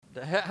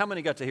How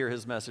many got to hear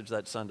his message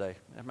that Sunday?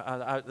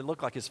 It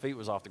looked like his feet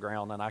was off the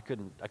ground, and I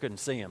couldn't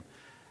see him.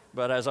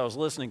 But as I was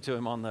listening to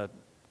him on the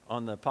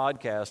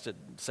podcast, it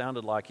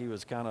sounded like he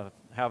was kind of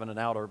having an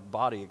outer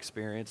body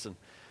experience.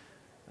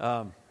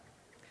 And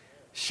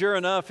sure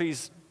enough,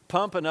 he's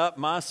pumping up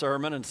my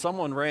sermon, and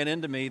someone ran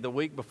into me the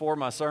week before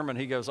my sermon.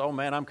 He goes, "Oh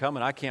man, I'm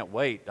coming! I can't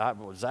wait."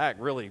 Zach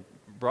really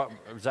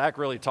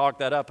talked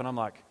that up, and I'm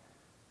like,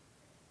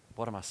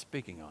 "What am I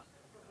speaking on?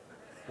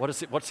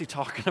 What's he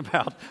talking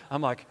about?"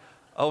 I'm like,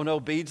 "Oh no!"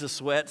 Beads of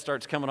sweat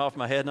starts coming off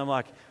my head, and I'm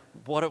like,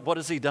 "What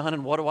has he done,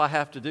 and what do I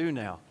have to do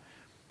now?"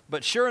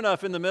 But sure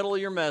enough, in the middle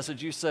of your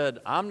message, you said,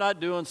 "I'm not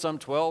doing some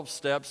 12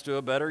 steps to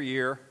a better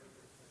year."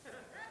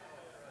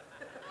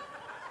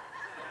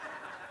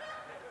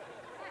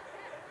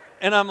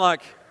 And I'm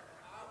like,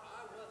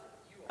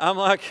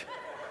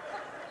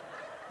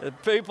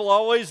 people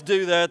always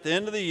do that at the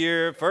end of the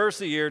year, first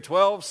of the year,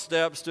 12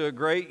 steps to a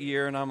great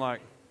year. And I'm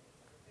like,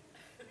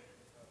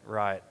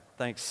 right,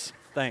 thanks.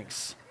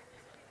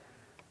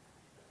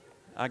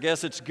 I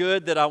guess it's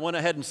good that I went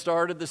ahead and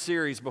started the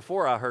series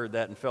before I heard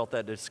that and felt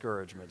that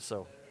discouragement.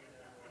 So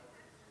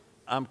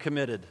I'm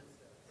committed.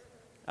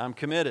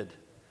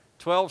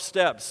 12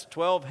 steps,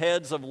 12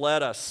 heads of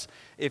lettuce.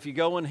 If you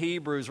go in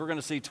Hebrews, we're going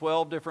to see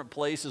 12 different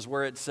places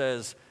where it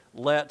says,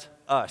 "let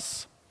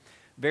us."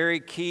 Very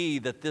key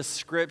that this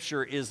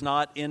scripture is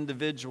not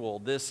individual.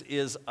 This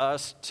is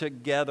us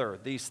together.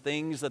 These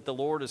things that the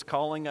Lord is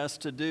calling us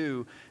to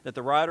do, that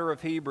the writer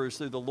of Hebrews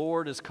through the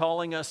Lord is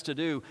calling us to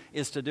do,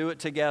 is to do it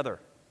together.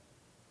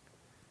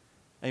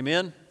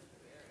 Amen?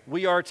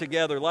 We are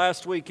together.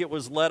 Last week it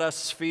was let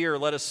us fear.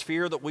 Let us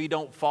fear that we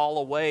don't fall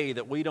away,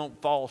 that we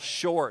don't fall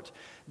short,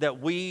 that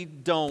we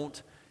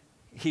don't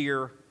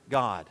hear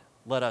God.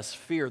 Let us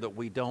fear that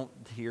we don't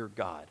hear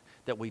God,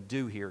 that we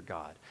do hear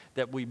God,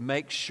 that we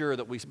make sure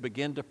that we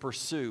begin to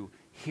pursue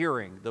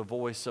hearing the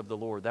voice of the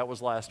Lord. That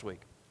was last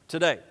week.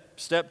 Today,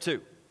 step 2.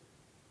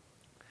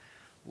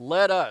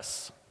 Let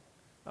us.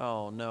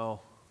 Oh, no.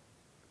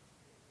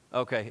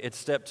 Okay, it's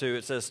step 2.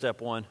 It says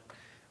step 1.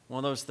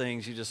 One of those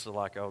things you just are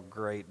like, oh,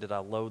 great, did I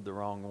load the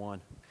wrong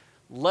one?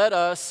 Let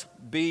us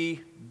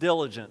be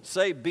diligent.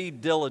 Say, be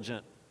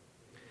diligent.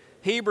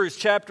 Hebrews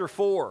chapter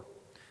 4,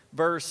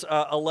 verse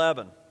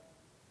 11.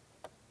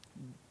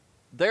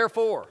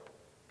 Therefore,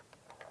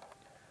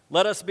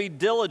 let us be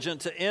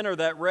diligent to enter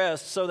that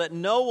rest so that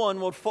no one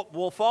will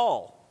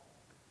fall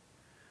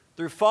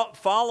through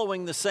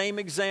following the same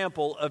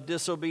example of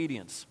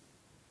disobedience.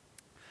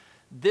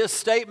 This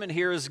statement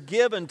here is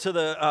given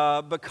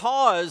to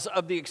because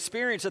of the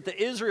experience that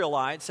the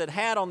Israelites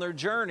had on their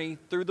journey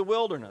through the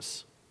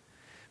wilderness.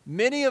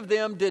 Many of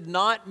them did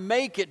not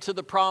make it to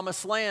the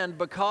promised land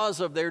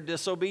because of their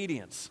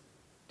disobedience.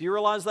 Do you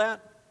realize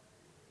that?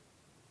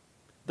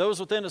 Those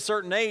within a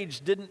certain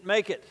age didn't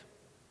make it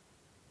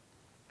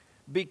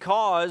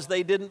because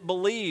they didn't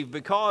believe,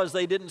 because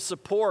they didn't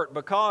support,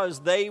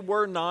 because they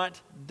were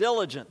not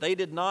diligent. They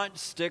did not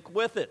stick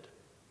with it.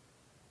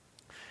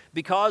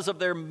 Because of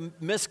their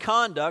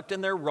misconduct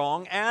and their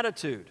wrong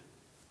attitude.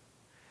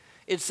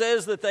 It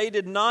says that they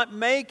did not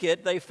make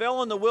it. They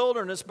fell in the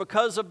wilderness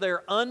because of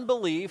their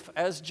unbelief,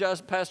 as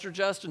Pastor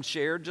Justin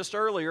shared just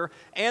earlier,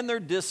 and their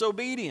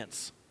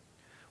disobedience,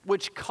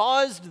 which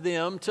caused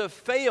them to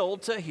fail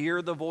to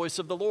hear the voice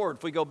of the Lord.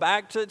 If we go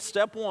back to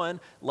step 1,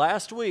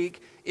 last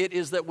week, it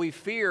is that we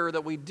fear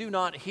that we do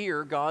not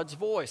hear God's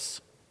voice.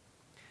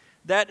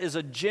 That is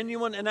a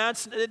genuine, and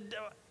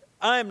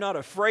I am not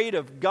afraid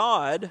of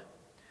God.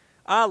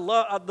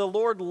 The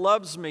Lord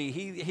loves me.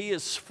 He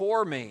is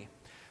for me.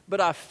 But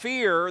I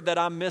fear that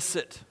I miss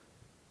it.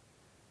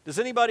 Does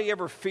anybody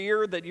ever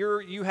fear that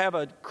you have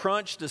a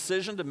crunch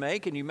decision to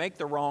make and you make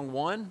the wrong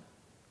one?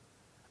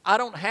 I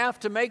don't have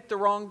to make the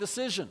wrong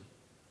decision.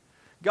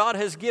 God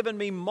has given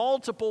me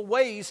multiple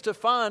ways to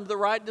find the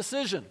right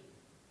decision.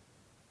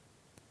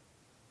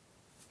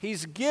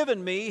 He's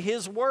given me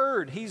His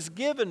Word. He's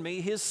given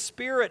me His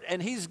Spirit.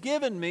 And He's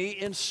given me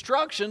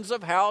instructions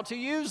of how to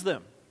use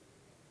them.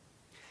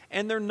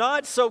 And they're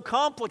not so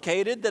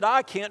complicated that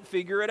I can't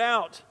figure it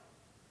out.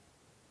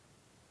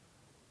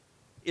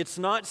 It's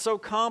not so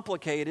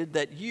complicated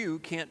that you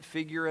can't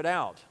figure it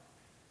out.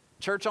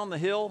 Church on the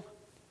Hill,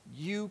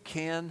 you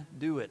can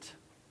do it.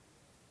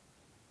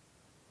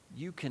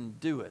 You can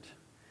do it.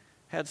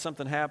 Had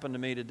something happen to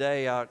me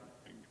today.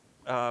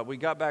 We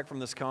got back from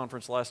this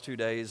conference the last 2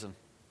 days, and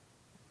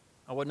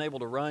I wasn't able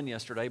to run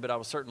yesterday, but I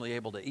was certainly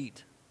able to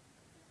eat.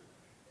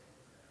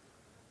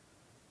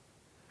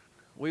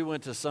 We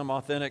went to some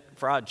authentic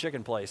fried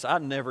chicken place. I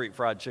never eat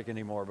fried chicken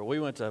anymore, but we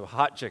went to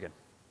Hot Chicken.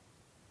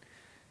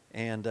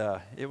 And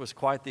it was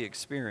quite the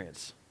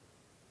experience.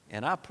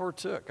 And I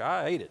partook.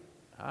 I ate it.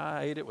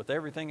 I ate it with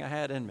everything I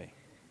had in me.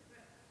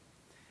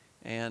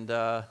 And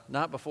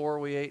not before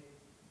we ate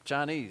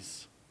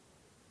Chinese.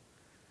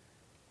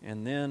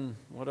 And then,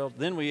 what else?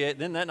 Then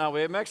that night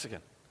we ate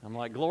Mexican. I'm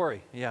like,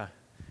 glory, yeah.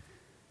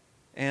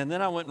 And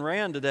then I went and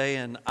ran today,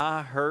 and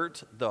I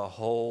hurt the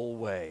whole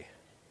way.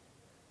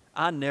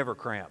 I never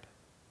cramp.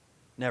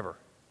 Never.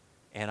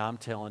 And I'm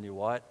telling you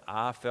what,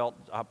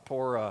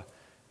 poor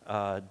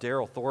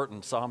Daryl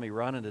Thornton saw me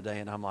running today,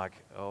 and I'm like,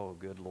 oh,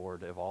 good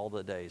Lord, of all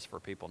the days for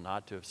people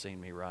not to have seen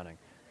me running,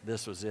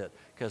 this was it.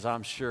 Because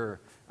I'm sure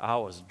I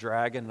was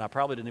dragging, and I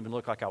probably didn't even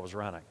look like I was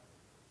running.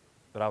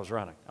 But I was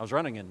running. I was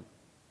running in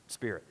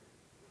spirit.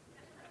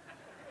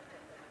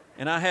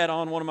 And I had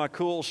on one of my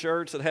cool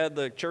shirts that had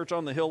the Church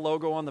on the Hill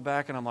logo on the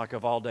back, and I'm like,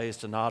 of all days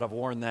to not have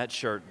worn that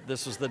shirt,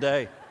 this was the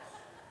day.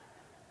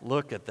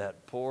 Look at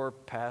that poor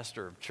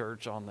pastor of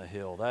Church on the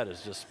Hill. That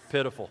is just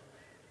pitiful.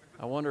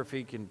 I wonder if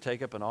he can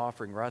take up an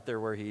offering right there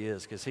where he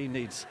is, because he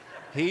needs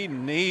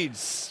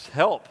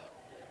help.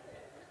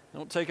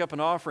 Don't take up an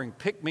offering.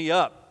 Pick me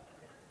up.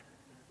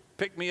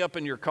 Pick me up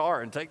in your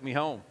car and take me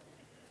home.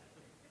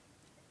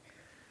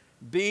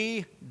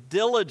 Be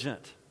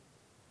diligent.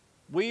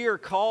 We are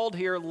called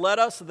here, let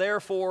us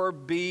therefore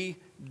be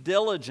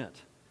diligent.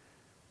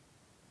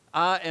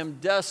 I am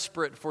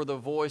desperate for the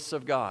voice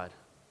of God.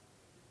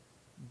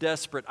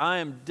 Desperate. I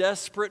am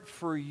desperate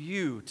for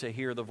you to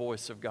hear the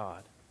voice of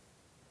God.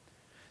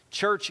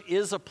 Church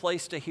is a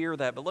place to hear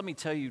that, but let me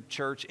tell you,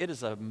 church, it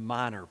is a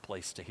minor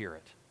place to hear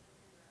it.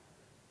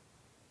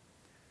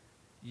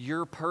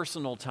 Your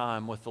personal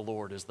time with the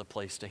Lord is the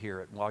place to hear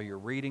it. While you're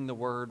reading the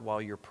Word,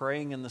 while you're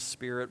praying in the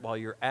Spirit, while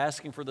you're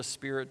asking for the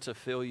Spirit to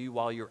fill you,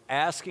 while you're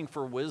asking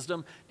for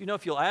wisdom. You know,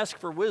 if you'll ask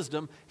for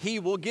wisdom, He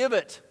will give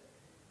it.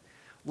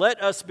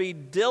 Let us be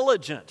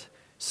diligent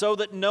so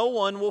that no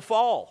one will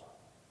fall.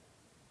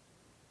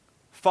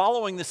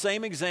 Following the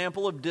same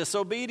example of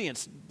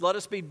disobedience, let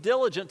us be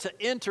diligent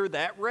to enter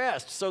that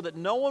rest so that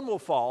no one will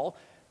fall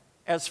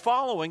as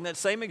following that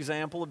same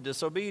example of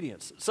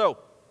disobedience. So,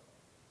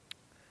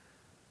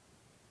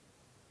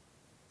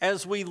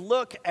 as we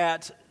look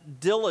at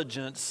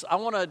diligence, I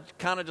want to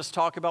kind of just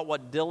talk about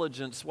what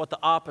the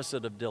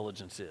opposite of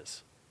diligence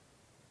is.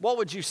 What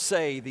would you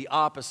say the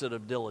opposite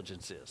of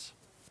diligence is?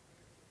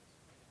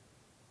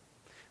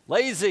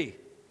 Lazy.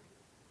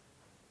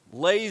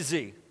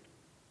 Lazy.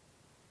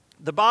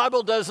 The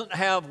Bible doesn't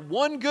have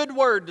one good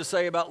word to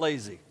say about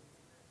lazy.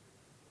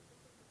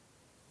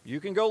 You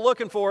can go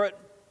looking for it.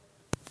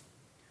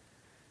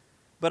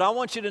 But I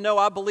want you to know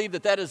I believe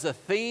that is a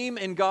theme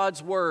in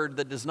God's Word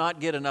that does not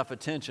get enough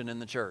attention in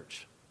the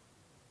church.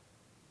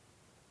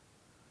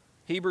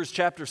 Hebrews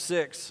chapter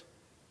 6,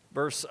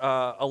 verse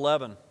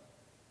 11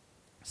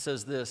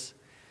 says this.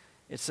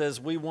 It says,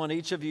 we want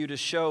each of you to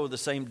show the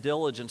same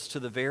diligence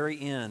to the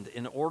very end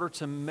in order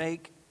to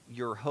make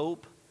your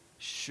hope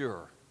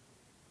sure.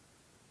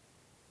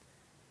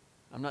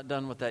 I'm not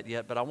done with that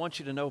yet, but I want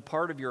you to know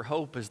part of your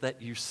hope is that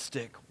you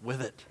stick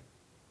with it.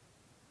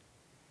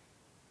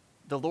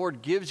 The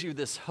Lord gives you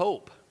this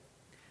hope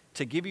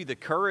to give you the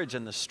courage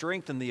and the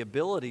strength and the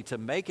ability to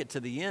make it to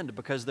the end,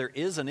 because there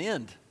is an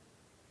end.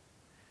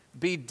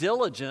 Be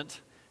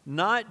diligent,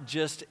 not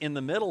just in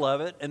the middle of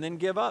it and then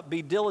give up.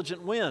 Be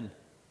diligent when?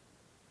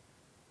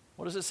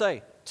 What does it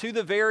say? To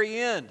the very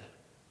end.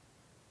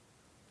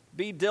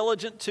 Be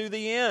diligent to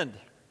the end.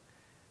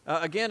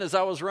 Again, as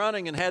I was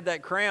running and had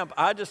that cramp,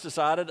 I just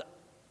decided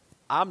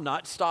I'm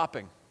not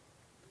stopping.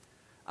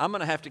 I'm going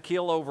to have to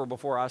keel over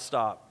before I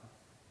stop.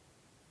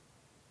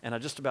 And I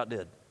just about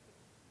did.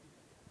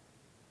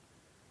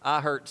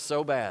 I hurt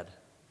so bad.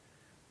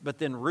 But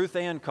then Ruth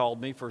Ann called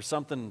me for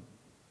something,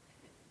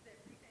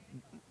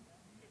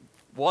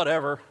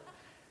 whatever.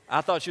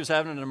 I thought she was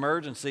having an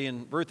emergency,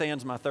 and Ruth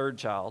Ann's my third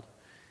child.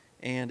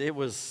 And it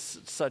was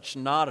such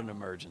not an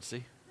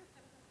emergency.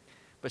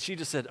 But she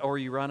just said, oh, are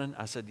you running?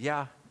 I said,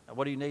 yeah.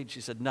 What do you need?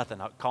 She said,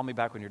 nothing. Call me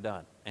back when you're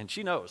done. And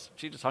she knows.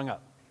 She just hung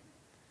up.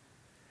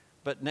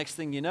 But next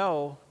thing you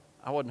know,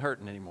 I wasn't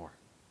hurting anymore.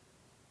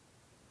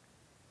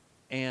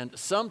 And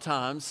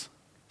sometimes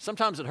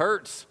it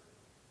hurts.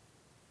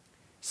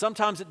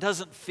 Sometimes it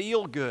doesn't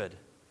feel good.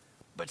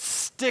 But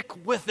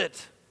stick with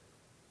it.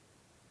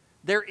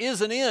 There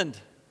is an end.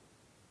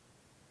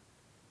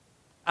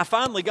 I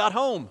finally got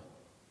home.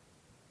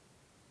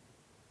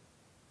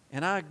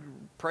 And I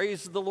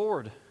praised the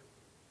Lord.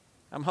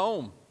 I'm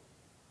home.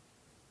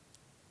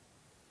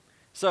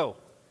 So,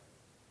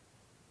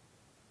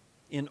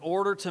 in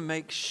order to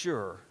make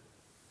your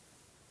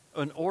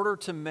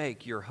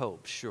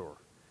hope sure,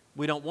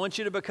 we don't want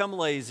you to become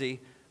lazy,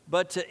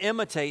 but to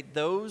imitate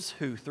those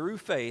who, through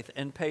faith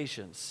and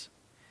patience,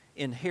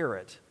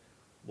 inherit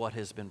what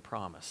has been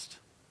promised.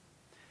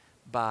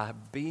 By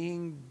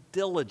being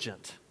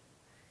diligent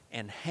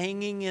and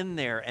hanging in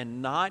there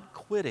and not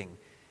quitting,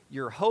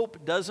 your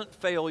hope doesn't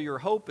fail, your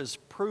hope is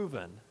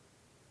proven.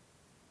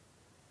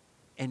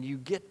 And you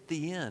get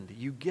the end,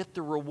 you get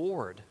the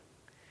reward.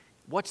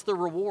 What's the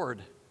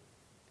reward?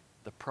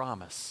 The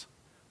promise.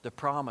 The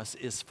promise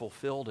is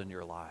fulfilled in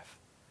your life.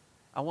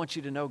 I want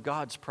you to know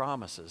God's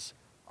promises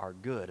are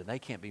good, and they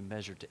can't be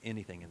measured to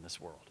anything in this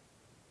world.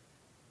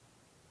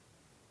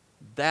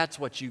 That's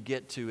what you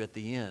get to at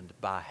the end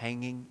by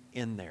hanging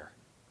in there.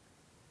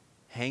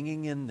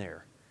 Hanging in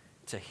there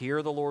to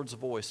hear the Lord's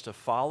voice, to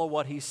follow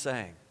what He's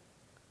saying,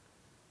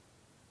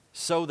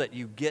 so that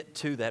you get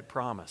to that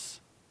promise.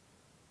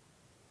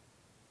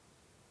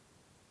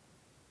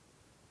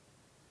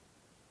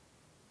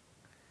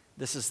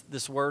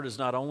 This word is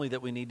not only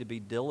that we need to be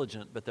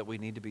diligent, but that we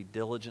need to be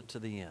diligent to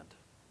the end.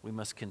 We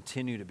must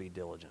continue to be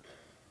diligent.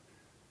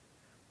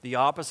 The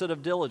opposite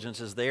of diligence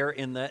is there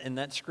in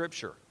that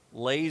scripture,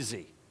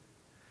 lazy.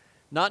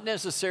 Not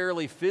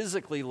necessarily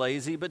physically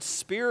lazy, but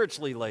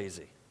spiritually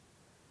lazy.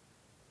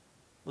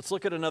 Let's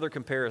look at another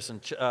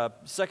comparison. 2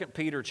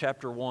 Peter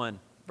chapter 1,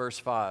 verse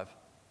 5.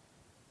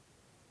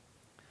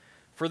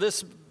 For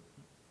this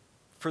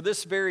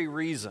very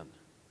reason,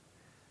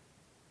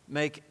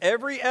 make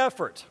every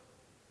effort.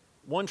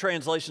 One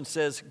translation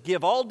says,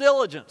 give all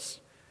diligence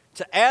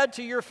to add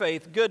to your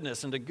faith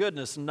goodness, and to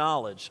goodness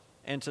knowledge,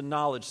 and to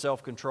knowledge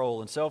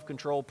self-control, and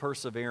self-control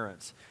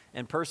perseverance,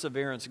 and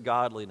perseverance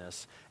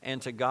godliness,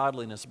 and to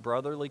godliness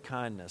brotherly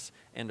kindness,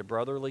 and to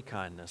brotherly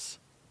kindness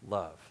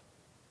love.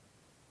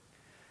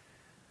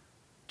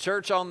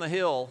 Church on the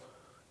Hill,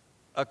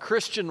 a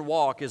Christian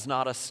walk is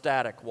not a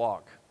static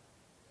walk.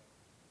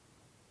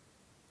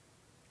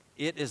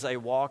 It is a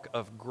walk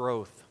of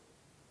growth,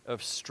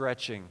 of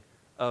stretching,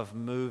 of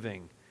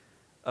moving,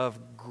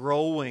 of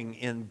growing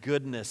in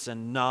goodness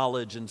and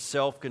knowledge and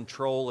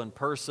self-control and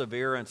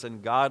perseverance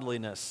and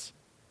godliness.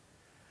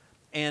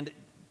 And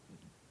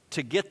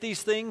to get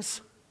these things,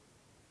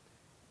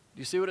 do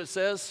you see what it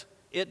says?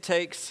 It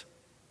takes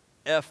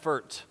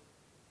effort.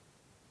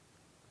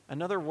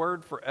 Another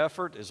word for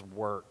effort is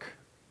work.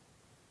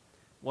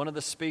 One of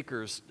the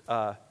speakers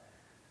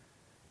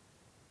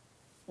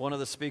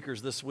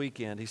this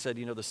weekend, he said,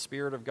 the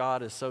Spirit of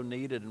God is so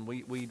needed, and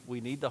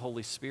we need the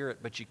Holy Spirit,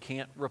 but you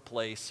can't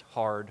replace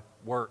hard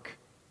work.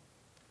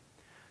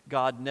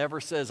 God never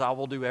says, I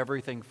will do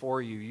everything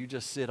for you. You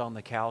just sit on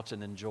the couch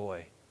and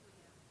enjoy.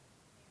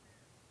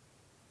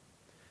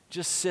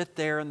 Just sit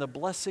there and the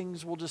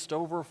blessings will just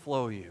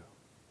overflow you.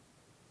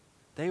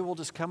 They will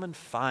just come and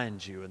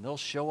find you, and they'll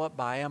show up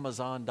by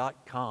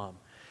Amazon.com,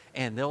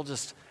 and they'll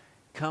just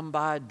come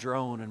by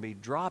drone and be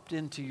dropped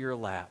into your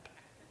lap.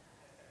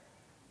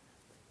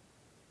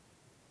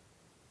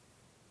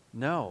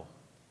 No,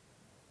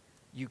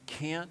 you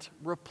can't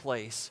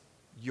replace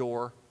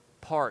your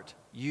part.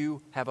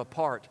 You have a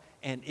part,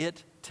 and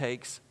it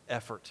takes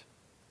effort.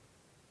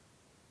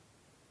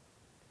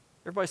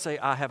 Everybody say,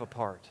 I have a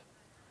part.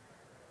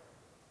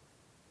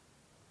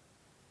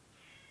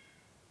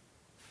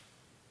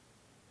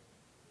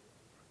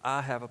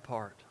 I have a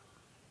part.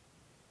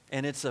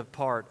 And it's a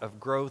part of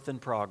growth and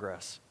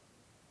progress.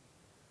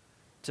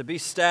 To be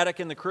static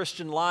in the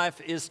Christian life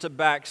is to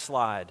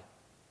backslide.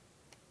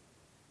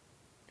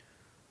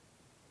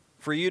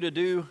 For you to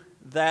do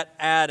that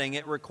adding,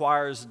 it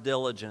requires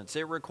diligence.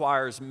 It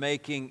requires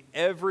making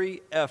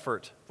every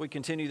effort. If we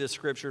continue this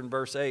scripture in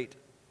verse 8.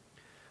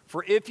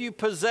 For if you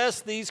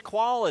possess these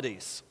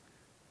qualities,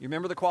 you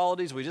remember the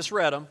qualities? We just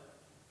read them.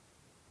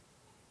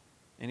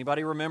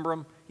 Anybody remember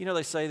them?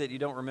 They say that you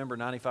don't remember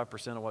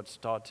 95% of what's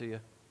taught to you.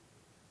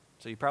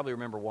 So you probably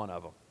remember one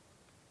of them.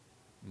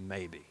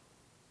 Maybe.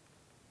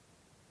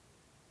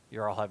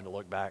 You're all having to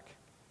look back.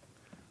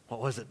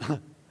 What was it?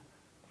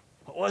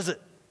 What was it?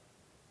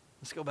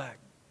 Let's go back.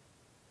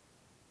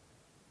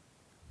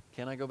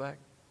 Can I go back?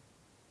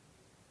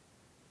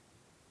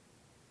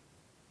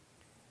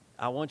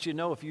 I want you to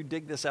know if you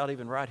dig this out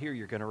even right here,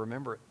 you're going to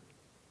remember it.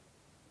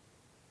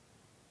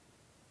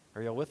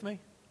 Are y'all with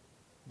me?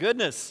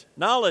 Goodness,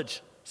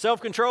 knowledge,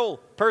 self-control,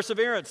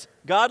 perseverance,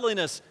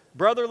 godliness,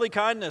 brotherly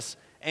kindness,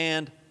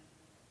 and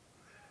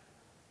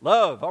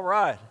love. All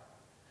right.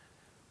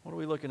 What are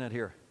we looking at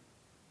here?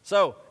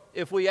 So,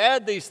 if we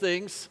add these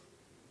things,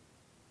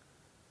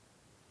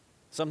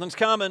 something's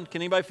coming.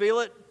 Can anybody feel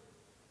it?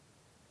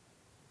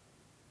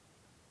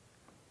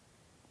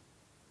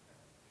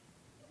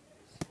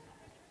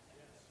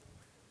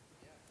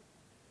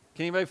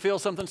 Can anybody feel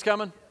something's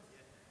coming?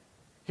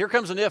 Here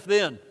comes an if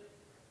then.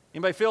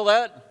 Anybody feel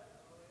that?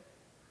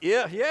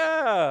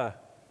 Yeah.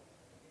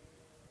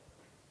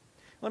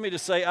 Let me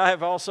just say, I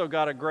have also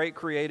got a great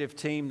creative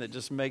team that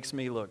just makes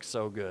me look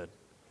so good.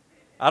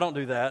 I don't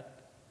do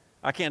that.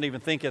 I can't even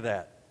think of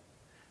that.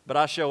 But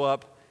I show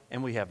up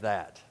and we have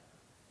that.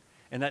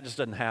 And that just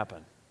doesn't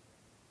happen.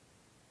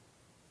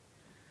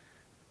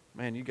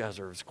 Man, you guys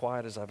are as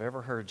quiet as I've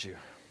ever heard you.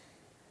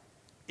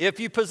 If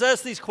you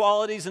possess these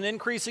qualities in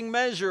increasing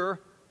measure,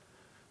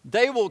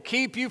 they will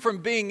keep you from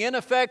being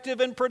ineffective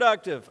and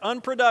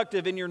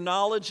unproductive in your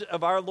knowledge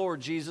of our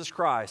Lord Jesus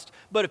Christ.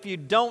 But if you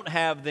don't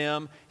have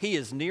them, He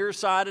is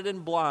nearsighted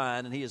and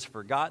blind, and He has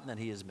forgotten that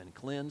He has been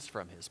cleansed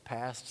from His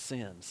past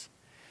sins.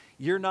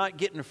 You're not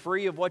getting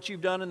free of what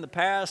you've done in the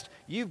past.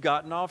 You've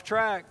gotten off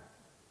track.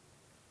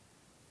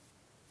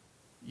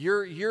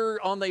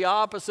 You're on the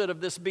opposite of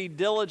this be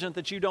diligent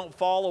that you don't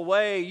fall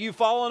away. You've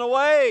fallen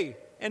away,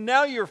 and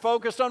now you're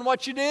focused on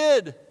what you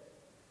did.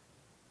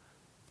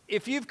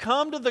 If you've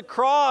come to the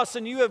cross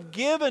and you have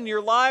given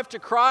your life to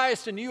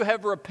Christ and you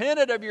have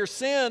repented of your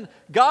sin,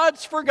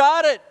 God's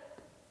forgot it.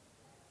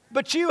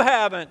 But you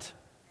haven't.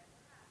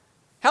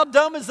 How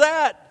dumb is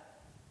that?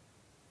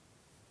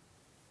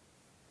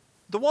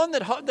 The one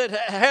that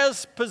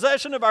has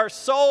possession of our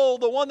soul,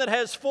 the one that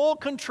has full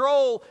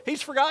control,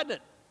 He's forgotten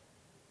it.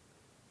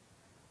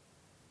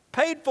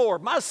 Paid for.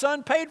 My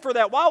son paid for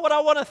that. Why would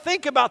I want to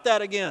think about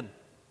that again?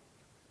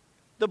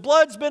 The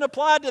blood's been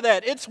applied to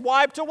that. It's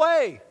wiped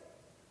away.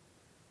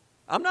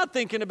 I'm not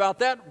thinking about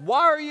that.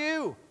 Why are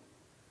you?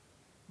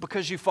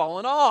 Because you've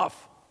fallen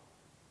off.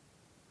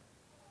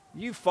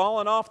 You've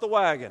fallen off the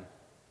wagon.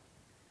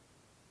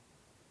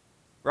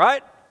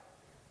 Right?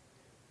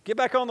 Get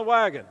back on the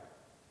wagon.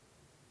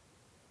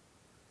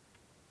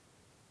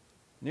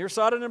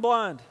 Nearsighted and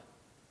blind.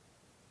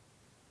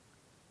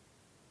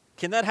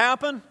 Can that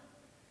happen?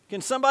 Can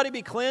somebody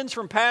be cleansed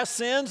from past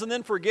sins and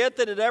then forget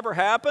that it ever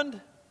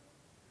happened?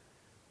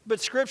 But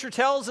Scripture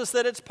tells us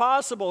that it's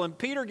possible, and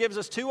Peter gives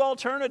us two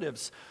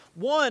alternatives.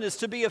 One is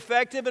to be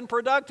effective and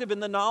productive in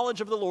the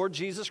knowledge of the Lord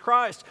Jesus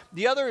Christ.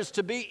 The other is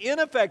to be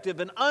ineffective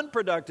and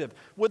unproductive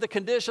with a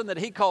condition that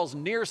he calls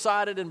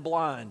nearsighted and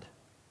blind.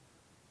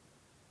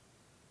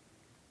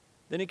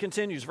 Then he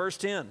continues, verse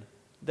 10.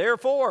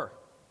 Therefore,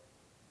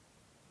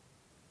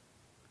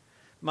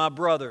 my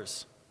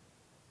brothers,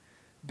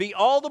 be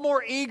all the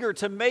more eager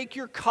to make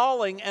your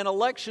calling and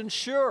election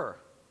sure.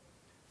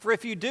 For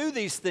if you do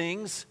these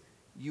things,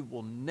 you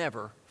will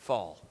never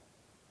fall.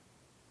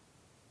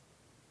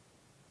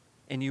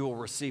 And you will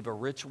receive a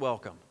rich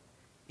welcome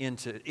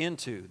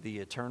into the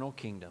eternal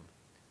kingdom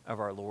of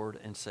our Lord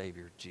and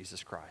Savior,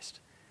 Jesus Christ.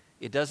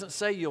 It doesn't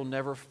say you'll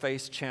never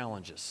face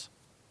challenges.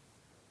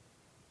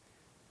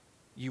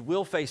 You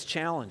will face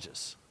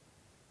challenges.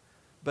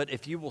 But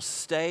if you will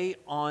stay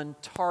on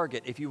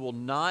target, if you will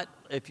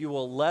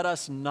let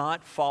us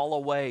not fall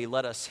away,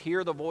 let us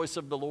hear the voice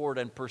of the Lord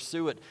and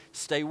pursue it,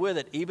 stay with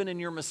it, even in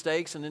your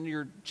mistakes and in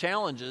your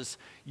challenges,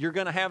 you're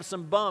going to have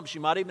some bumps,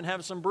 you might even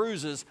have some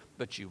bruises,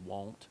 but you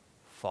won't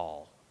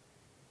fall.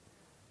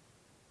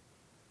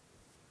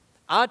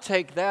 I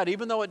take that,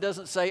 even though it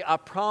doesn't say, I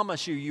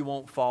promise you, you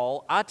won't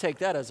fall, I take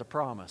that as a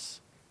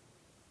promise.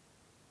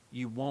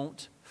 You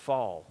won't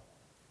fall.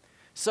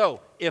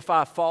 So, if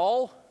I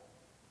fall,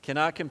 can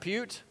I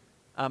compute?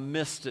 I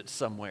missed it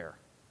somewhere.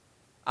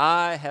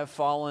 I have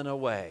fallen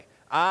away.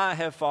 I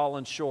have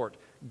fallen short.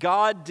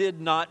 God did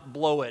not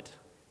blow it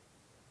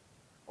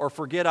or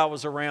forget I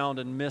was around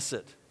and miss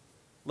it.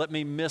 Let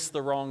me miss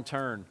the wrong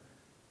turn.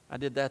 I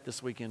did that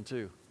this weekend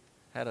too.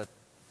 Had a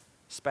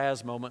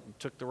spaz moment and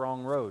took the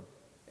wrong road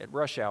at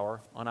rush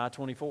hour on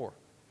I-24.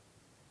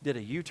 Did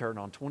a U-turn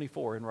on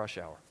 24 in rush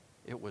hour.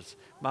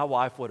 My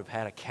wife would have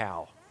had a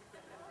cow.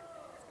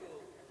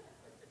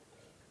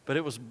 But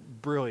it was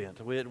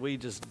brilliant. We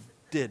just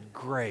did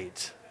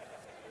great.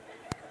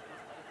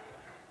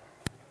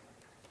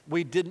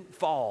 We didn't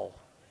fall.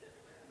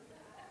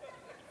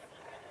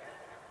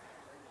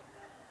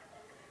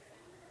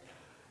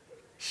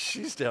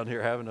 She's down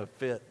here having a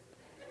fit.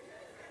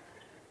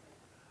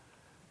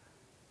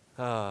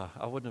 I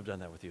wouldn't have done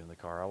that with you in the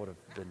car. I would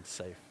have been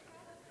safe.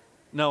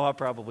 No, I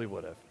probably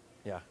would have.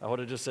 Yeah, I would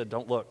have just said,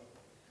 don't look.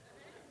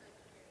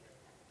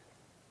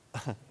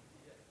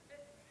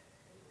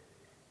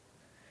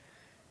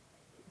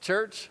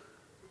 Church,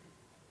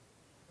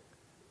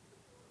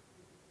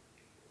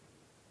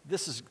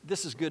 this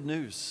is good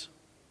news.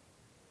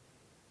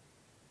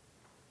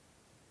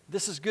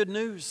 This is good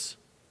news.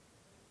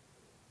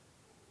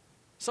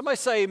 Somebody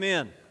say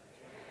amen.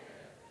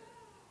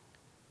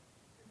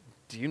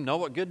 Do you know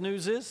what good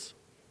news is?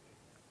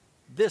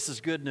 This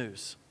is good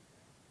news.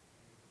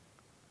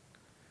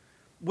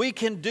 We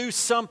can do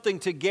something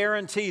to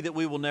guarantee that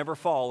we will never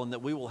fall and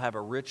that we will have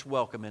a rich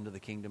welcome into the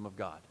kingdom of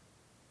God.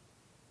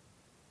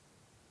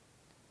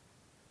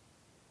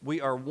 We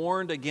are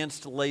warned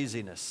against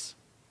laziness.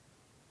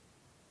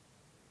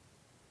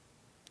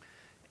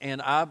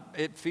 And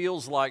it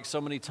feels like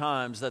so many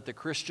times that the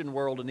Christian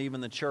world and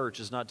even the church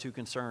is not too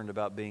concerned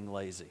about being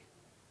lazy.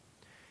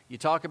 You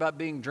talk about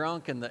being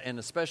drunk, and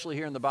especially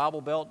here in the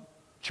Bible Belt,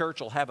 church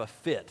will have a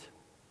fit.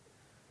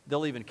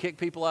 They'll even kick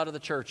people out of the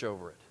church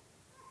over it.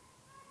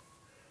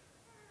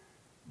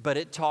 But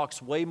it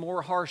talks way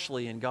more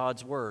harshly in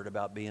God's Word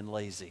about being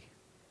lazy.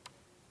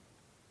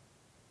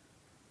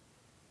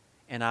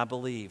 And I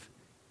believe,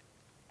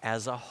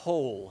 as a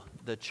whole,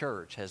 the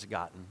church has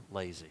gotten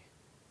lazy.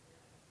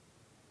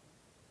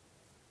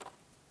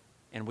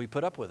 And we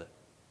put up with it.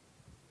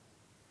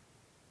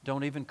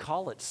 Don't even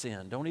call it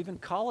sin. Don't even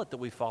call it that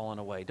we've fallen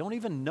away. Don't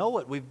even know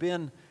it. We've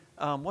been,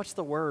 what's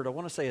the word? I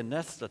want to say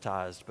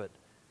anesthetized, but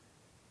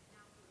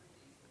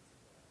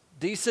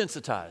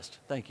desensitized.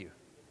 Thank you.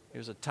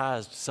 Here's a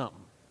tized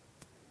something.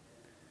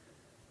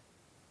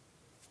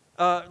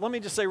 Let me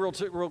just say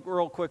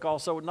real quick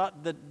also,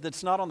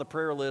 that's not on the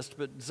prayer list,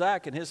 but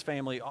Zach and his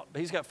family,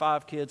 he's got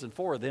 5 kids and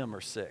 4 of them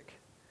are sick.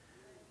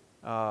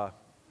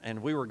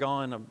 And we were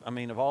gone,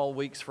 of all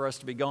weeks for us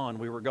to be gone,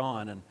 we were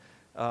gone.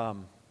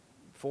 And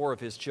 4 of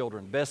his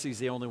children, Bessie's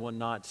the only one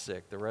not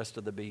sick. The rest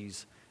of the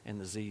B's and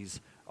the Z's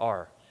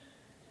are.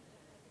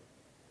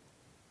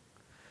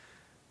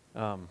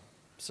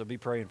 So be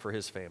praying for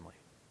his family.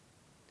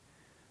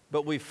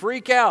 But we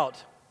freak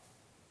out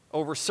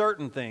over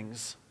certain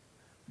things.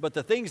 But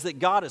the things that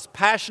God is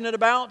passionate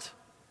about,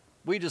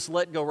 we just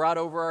let go right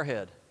over our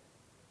head.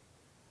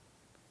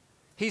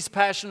 He's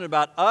passionate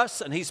about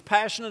us, and He's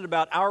passionate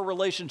about our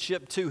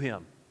relationship to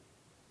Him.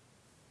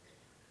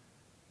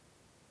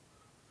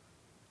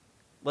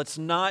 Let's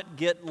not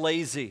get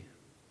lazy.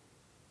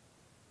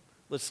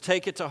 Let's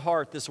take it to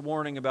heart, this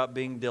warning about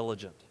being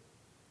diligent.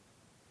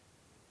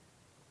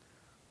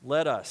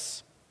 Let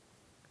us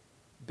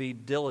be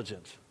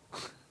diligent.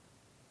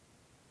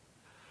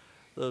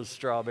 Those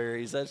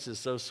strawberries, that's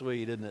just so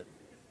sweet, isn't it?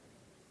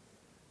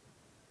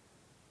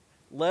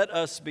 Let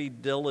us be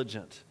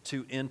diligent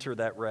to enter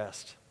that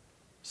rest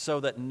so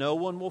that no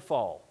one will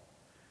fall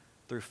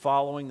through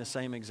following the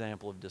same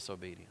example of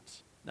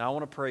disobedience. Now, I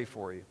want to pray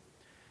for you.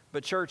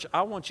 But church,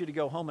 I want you to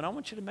go home and I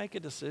want you to make a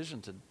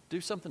decision to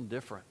do something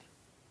different.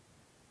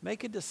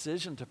 Make a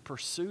decision to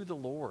pursue the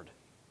Lord.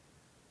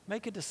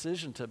 Make a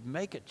decision to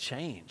make a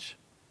change.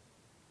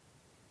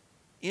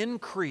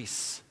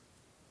 Increase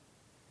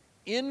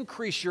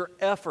your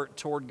effort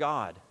toward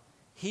God.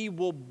 He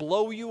will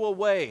blow you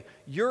away.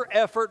 Your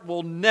effort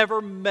will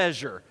never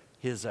measure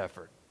His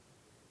effort.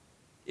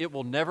 It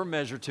will never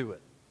measure to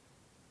it.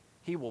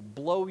 He will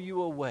blow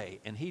you away,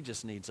 and He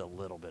just needs a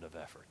little bit of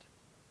effort.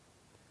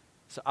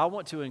 So I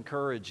want to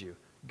encourage you,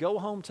 go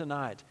home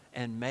tonight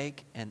and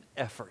make an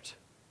effort.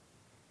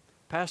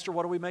 Pastor,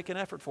 what do we make an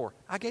effort for?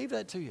 I gave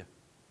that to you.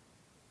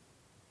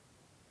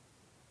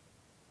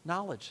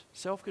 Knowledge,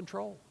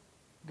 self-control,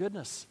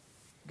 goodness,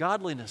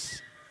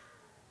 godliness,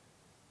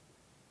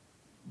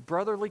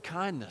 brotherly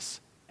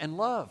kindness, and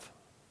love.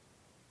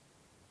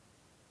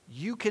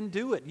 You can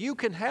do it. You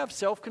can have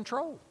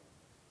self-control.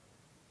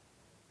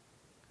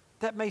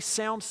 That may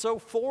sound so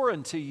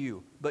foreign to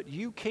you, but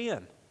you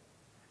can.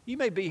 You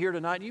may be here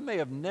tonight and you may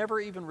have never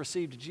even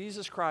received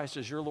Jesus Christ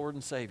as your Lord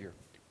and Savior.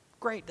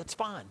 Great, that's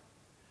fine.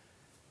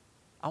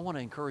 I want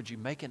to encourage you,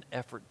 make an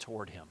effort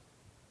toward Him.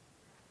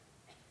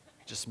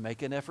 Just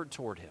make an effort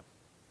toward Him.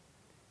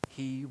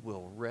 He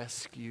will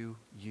rescue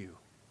you.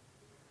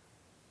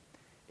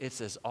 It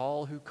says,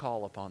 all who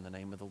call upon the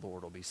name of the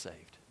Lord will be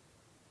saved.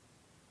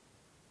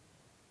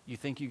 You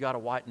think you got to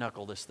white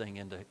knuckle this thing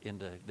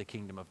into the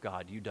kingdom of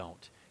God. You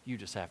don't. You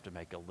just have to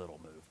make a little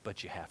move,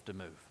 but you have to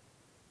move.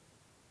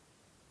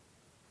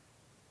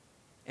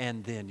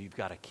 And then you've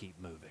got to keep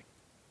moving.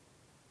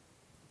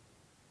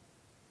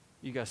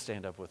 You guys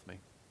stand up with me.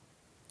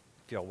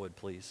 If y'all would,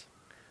 please.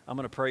 I'm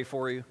going to pray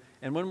for you.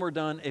 And when we're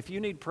done, if you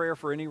need prayer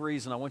for any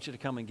reason, I want you to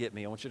come and get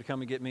me. I want you to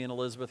come and get me and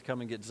Elizabeth, come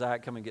and get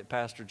Zach, come and get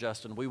Pastor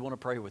Justin. We want to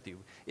pray with you.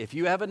 If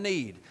you have a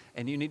need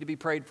and you need to be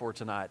prayed for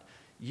tonight,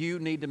 you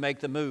need to make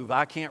the move.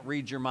 I can't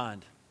read your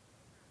mind.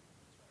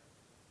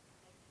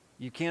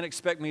 You can't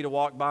expect me to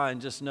walk by and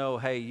just know,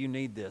 hey, you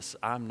need this.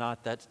 I'm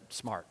not that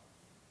smart.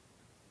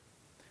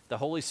 The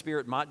Holy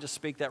Spirit might just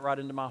speak that right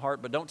into my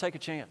heart, but don't take a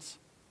chance.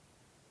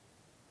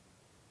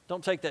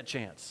 Don't take that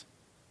chance.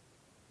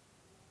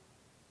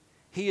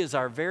 He is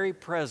our very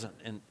present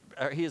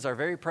He is our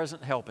very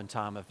present help in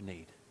time of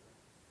need.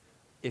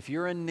 If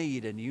you're in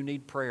need and you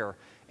need prayer,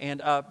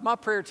 and my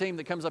prayer team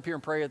that comes up here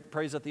and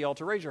prays at the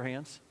altar, raise your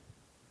hands.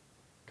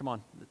 Come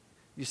on,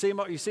 you see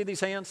them? You see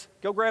these hands?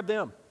 Go grab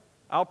them.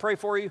 I'll pray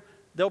for you.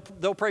 They'll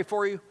pray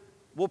for you.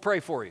 We'll pray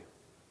for you.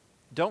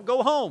 Don't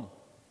go home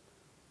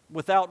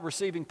without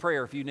receiving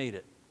prayer if you need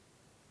it.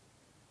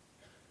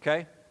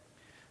 Okay?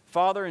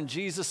 Father, in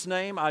Jesus'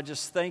 name, I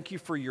just thank you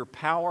for your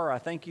power. I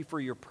thank you for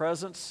your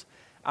presence.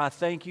 I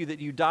thank you that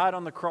you died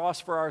on the cross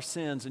for our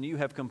sins and you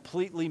have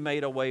completely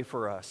made a way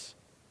for us.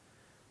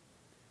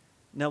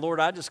 Now, Lord,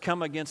 I just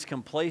come against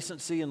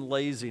complacency and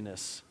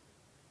laziness.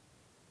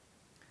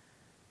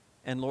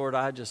 And Lord,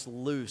 I just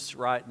loose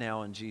right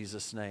now in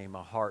Jesus' name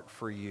a heart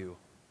for you,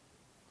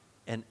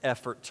 an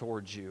effort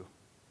towards you.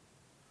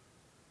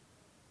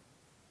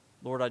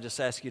 Lord, I just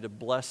ask you to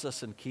bless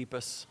us and keep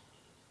us.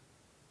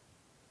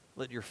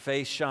 Let your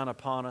face shine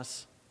upon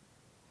us.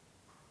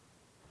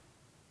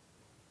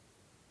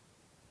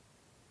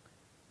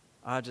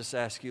 I just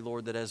ask you,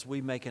 Lord, that as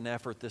we make an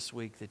effort this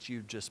week, that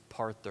you just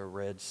part the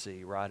Red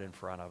Sea right in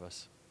front of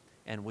us,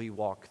 and we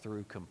walk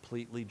through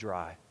completely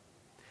dry.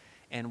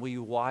 And we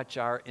watch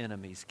our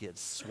enemies get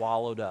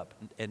swallowed up,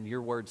 and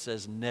your word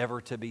says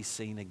never to be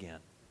seen again.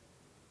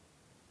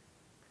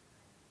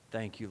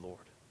 Thank you, Lord.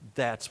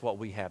 That's what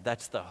we have.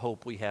 That's the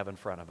hope we have in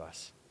front of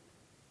us.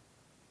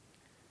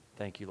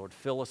 Thank you, Lord.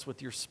 Fill us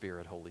with your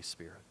Spirit, Holy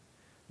Spirit.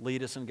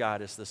 Lead us and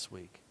guide us this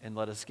week, and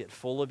let us get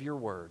full of your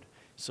word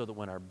so that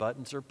when our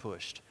buttons are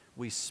pushed,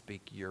 we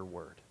speak your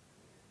word.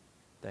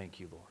 Thank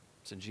you, Lord.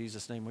 It's in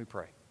Jesus' name we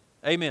pray.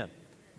 Amen.